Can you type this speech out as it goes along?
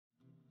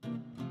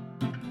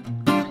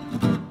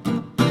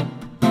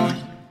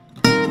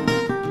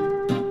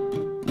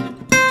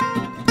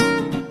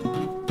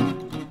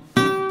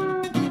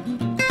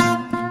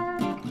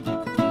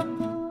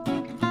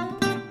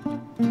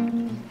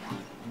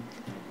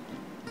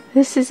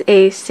This is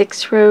a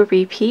 6-row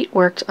repeat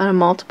worked on a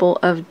multiple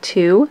of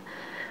 2.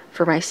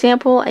 For my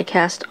sample, I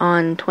cast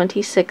on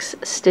 26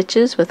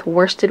 stitches with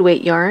worsted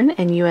weight yarn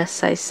and US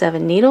size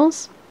 7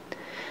 needles.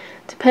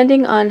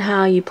 Depending on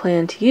how you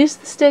plan to use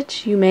the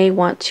stitch, you may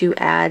want to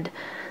add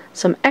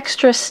some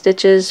extra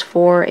stitches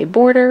for a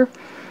border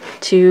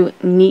to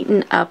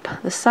neaten up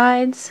the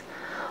sides.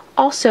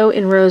 Also,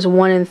 in rows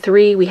 1 and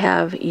 3, we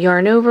have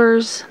yarn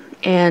overs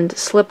and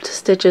slipped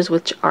stitches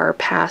which are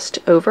passed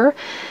over,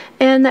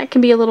 and that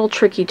can be a little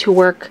tricky to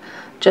work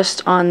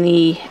just on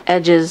the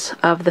edges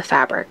of the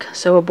fabric,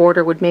 so a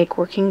border would make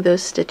working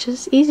those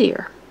stitches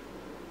easier.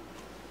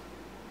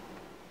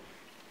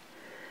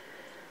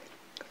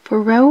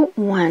 For row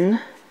 1,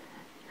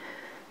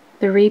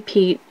 the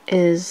repeat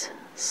is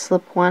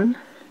slip 1,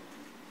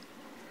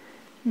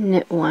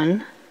 knit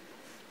 1,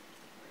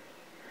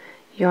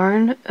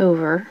 yarn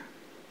over,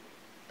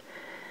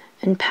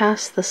 and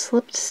pass the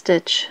slipped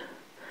stitch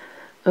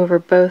over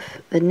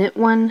both the knit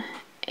 1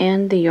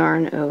 and the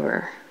yarn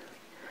over.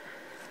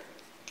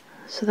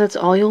 So that's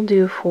all you'll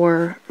do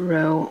for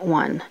row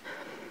 1.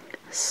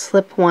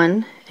 Slip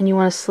 1, and you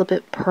want to slip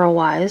it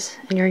purlwise,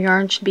 and your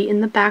yarn should be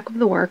in the back of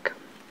the work.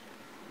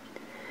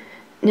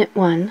 Knit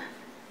 1,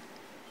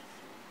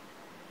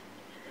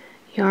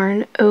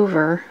 yarn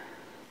over,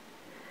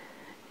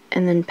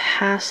 and then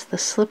pass the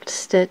slipped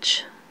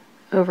stitch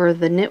over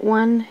the knit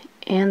 1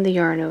 and the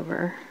yarn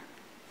over.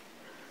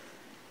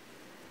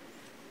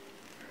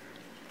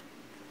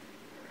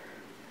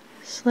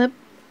 Slip,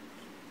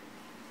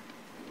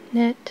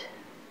 knit,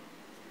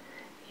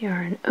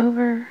 yarn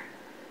over,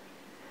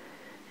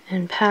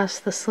 and pass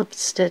the slipped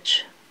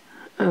stitch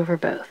over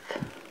both.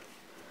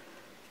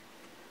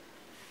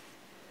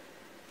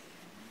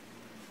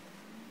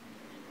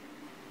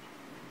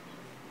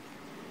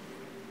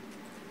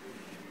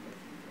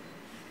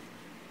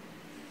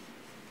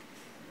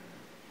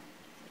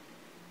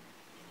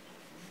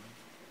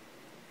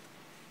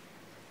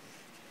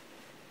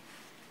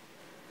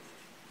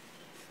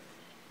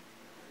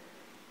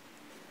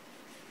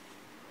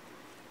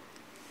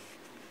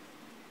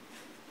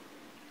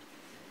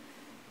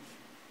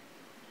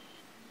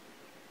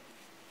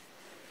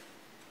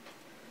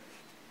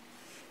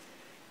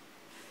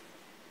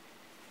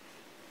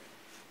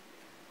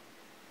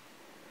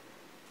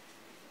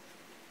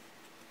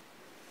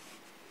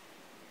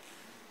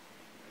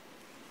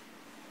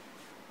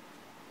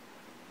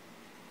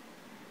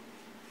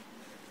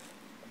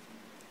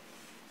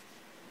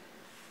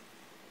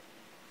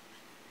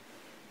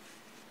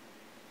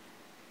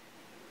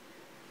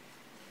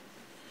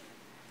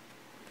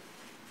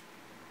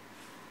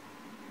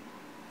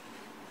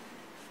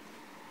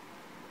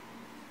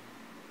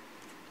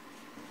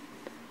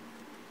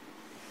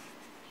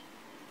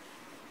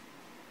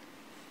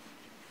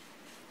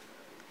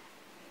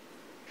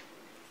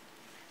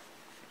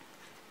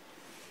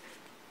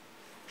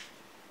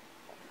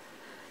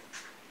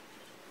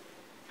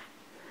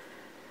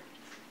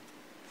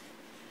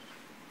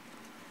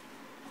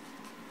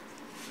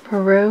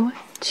 For row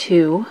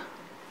 2,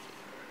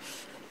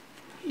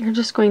 you're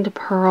just going to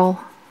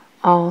purl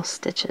all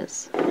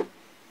stitches.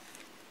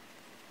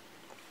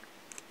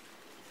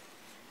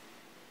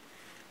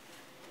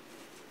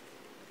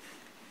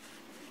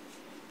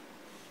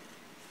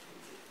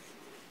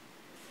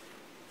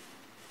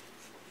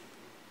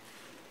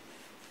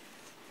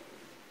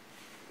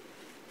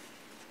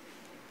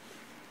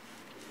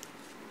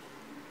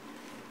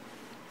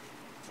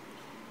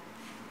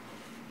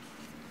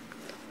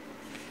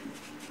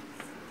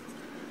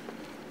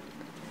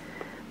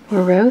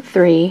 For row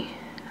 3,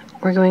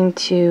 we're going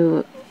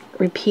to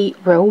repeat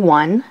row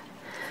 1.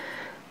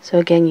 So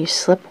again, you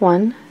slip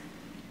 1,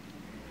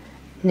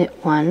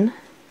 knit 1,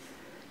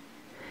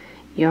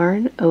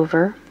 yarn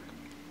over,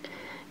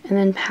 and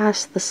then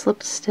pass the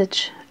slipped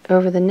stitch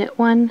over the knit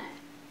 1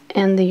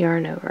 and the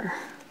yarn over.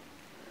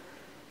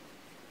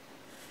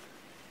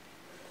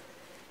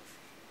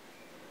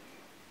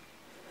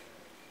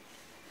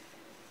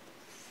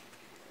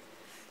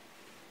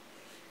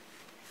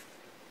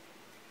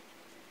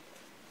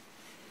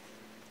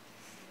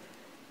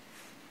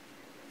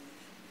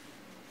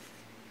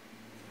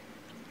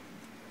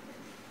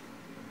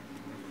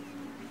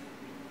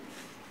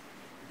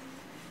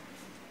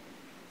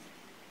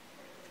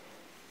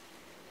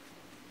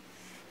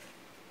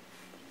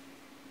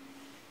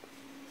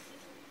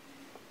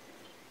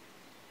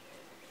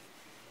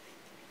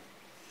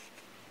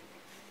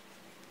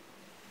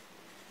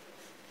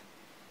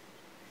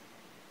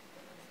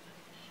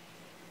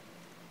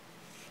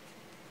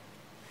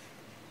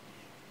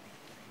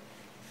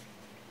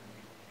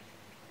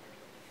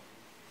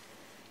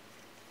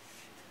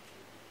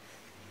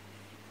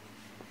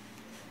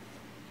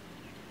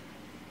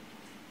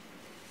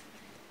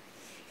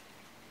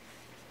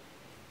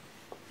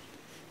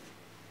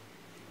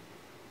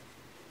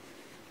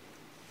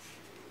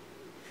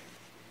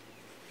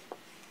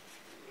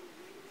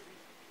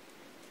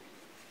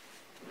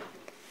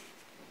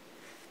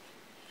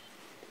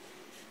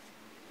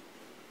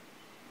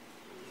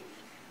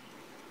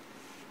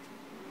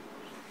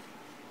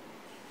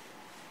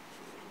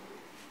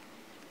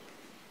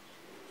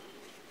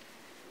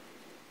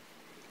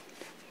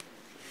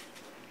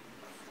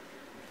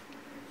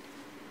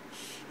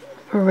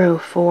 Row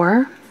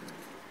 4,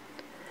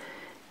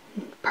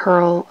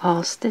 purl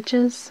all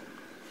stitches,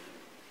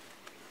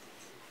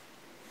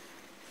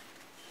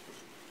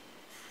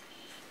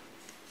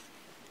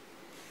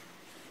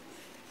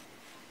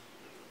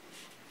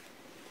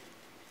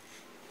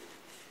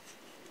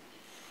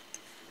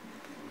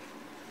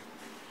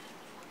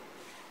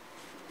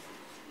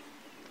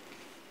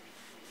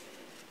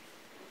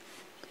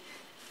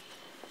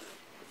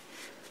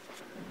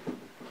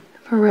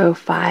 for row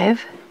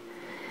 5,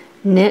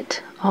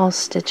 knit all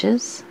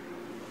stitches,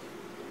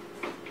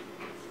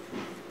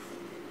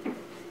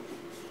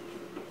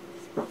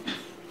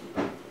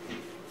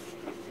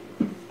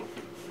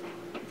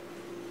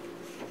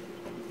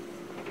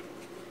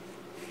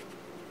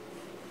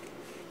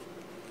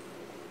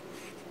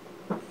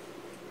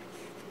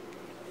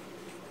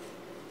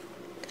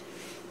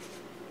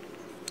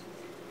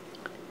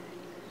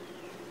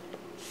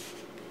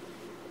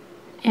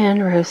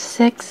 and row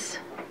 6,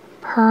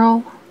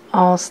 purl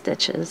all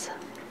stitches.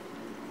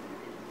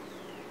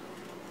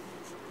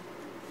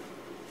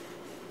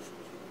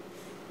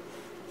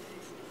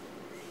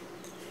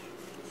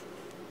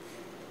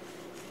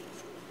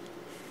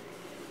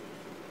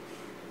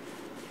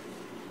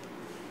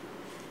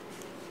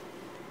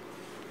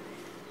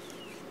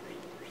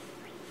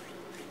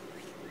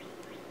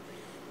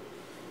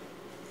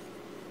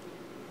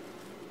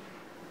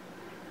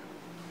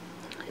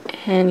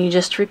 And you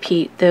just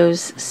repeat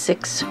those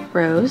 6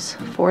 rows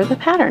for the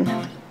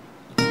pattern.